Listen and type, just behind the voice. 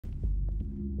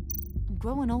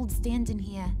growing old standing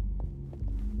here.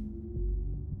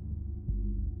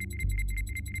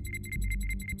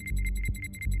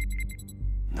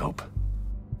 Nope.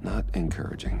 Not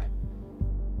encouraging.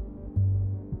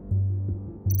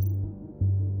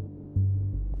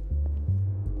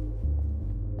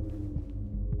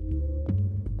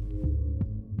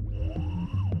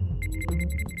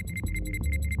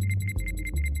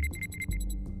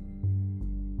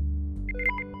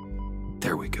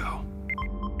 There we go.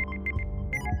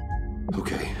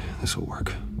 Okay, this'll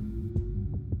work.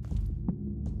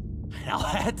 Now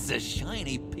that's a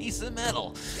shiny piece of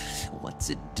metal. What's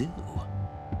it do?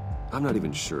 I'm not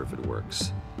even sure if it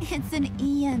works. It's an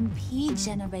EMP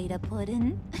generator,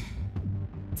 Puddin'.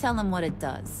 Tell him what it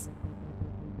does.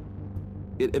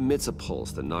 It emits a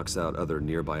pulse that knocks out other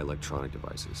nearby electronic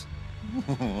devices.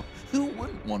 Who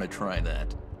wouldn't want to try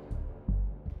that?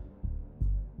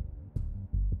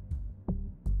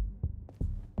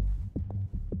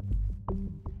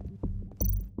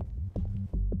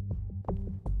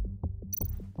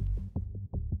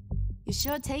 You're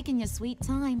sure taking your sweet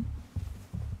time.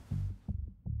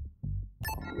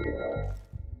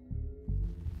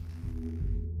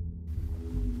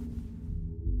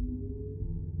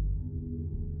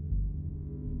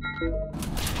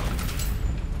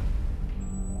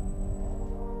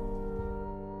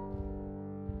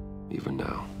 Even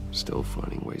now, still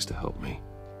finding ways to help me.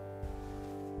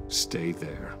 Stay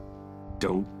there.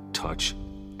 Don't touch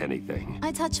anything.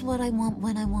 I touch what I want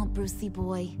when I want, Brucey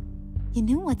boy. You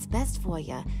knew what's best for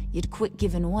you. You'd quit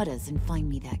giving orders and find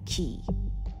me that key.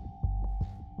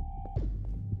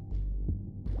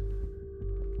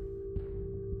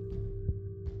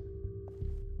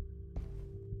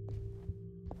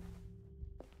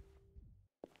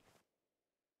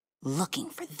 Looking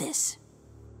for this.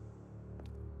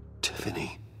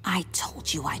 Tiffany. I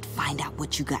told you I'd find out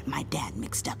what you got my dad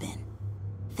mixed up in.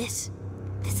 This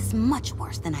is much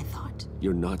worse than I thought.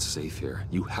 You're not safe here.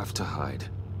 You have to hide.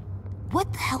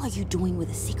 What the hell are you doing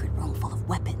with a secret room full of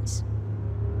weapons?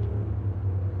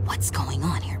 What's going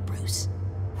on here, Bruce?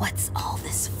 What's all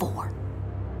this for?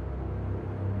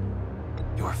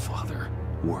 Your father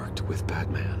worked with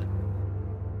Batman.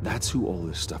 That's who all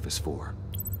this stuff is for.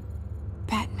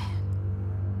 Batman.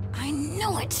 I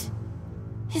knew it!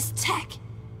 His tech.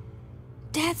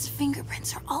 Dad's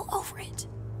fingerprints are all over it.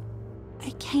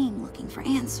 I came looking for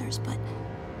answers, but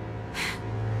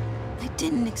I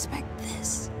didn't expect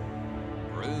this.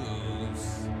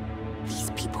 Bruce.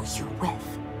 These people you're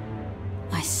with.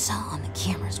 I saw on the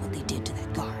cameras what they did to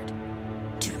that guard.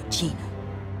 To Regina.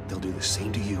 They'll do the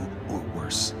same to you, or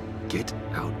worse. Get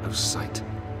out of sight.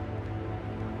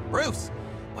 Bruce,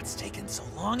 what's taking so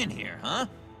long in here, huh?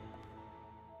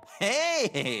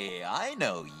 Hey, I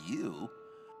know you.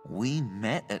 We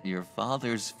met at your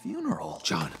father's funeral.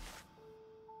 John.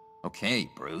 Okay,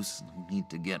 Bruce, no need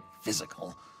to get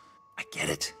physical. I get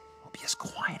it. We'll be as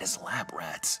quiet as lab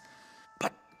rats.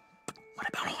 But what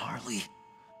about Harley?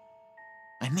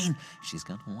 I mean, she's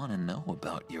gonna want to know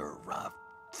about your,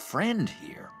 friend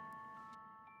here.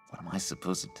 What am I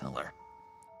supposed to tell her?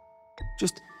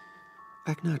 Just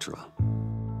act natural.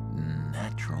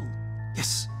 Natural?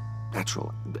 Yes,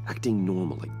 natural. Acting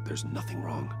normally. There's nothing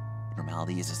wrong.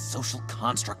 Normality is a social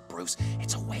construct, Bruce.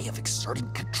 It's a way of exerting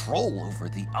control over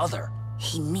the other.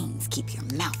 He means keep your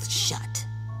mouth shut.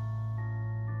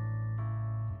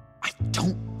 I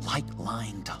don't like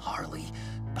lying to Harley,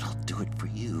 but I'll do it for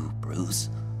you, Bruce.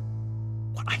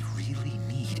 What I really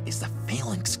need is the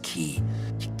phalanx key.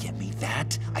 You give me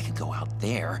that, I can go out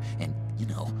there and,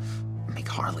 make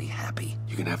Harley happy.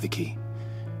 You can have the key.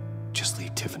 Just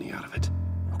leave Tiffany out of it,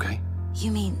 okay?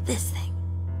 You mean this thing?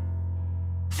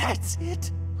 That's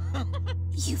it?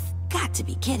 You've got to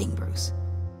be kidding, Bruce.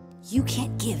 You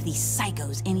can't give these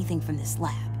psychos anything from this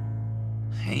lab.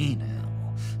 Hey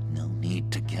now, no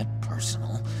need to get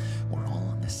personal. We're all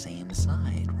on the same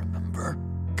side, remember?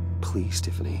 Please,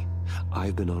 Tiffany.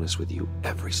 I've been honest with you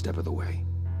every step of the way.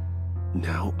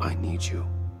 Now I need you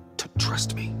to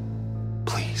trust me.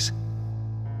 Please.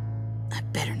 I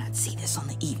better not see this on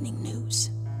the evening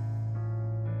news.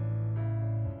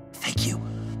 Thank you.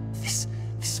 This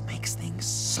makes things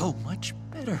so much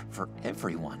better for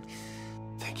everyone.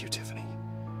 Thank you, Tiffany.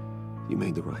 You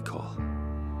made the right call.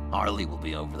 Harley will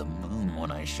be over the moon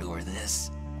when I show her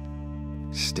this.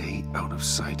 Stay out of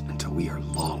sight until we are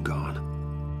long gone.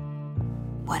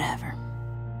 Whatever.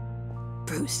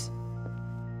 Bruce.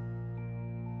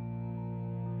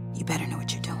 You better know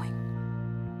what you're doing.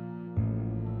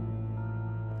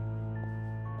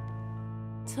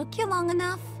 Took you long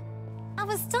enough? I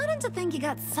was starting to think you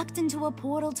got sucked into a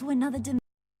portal to another dimension.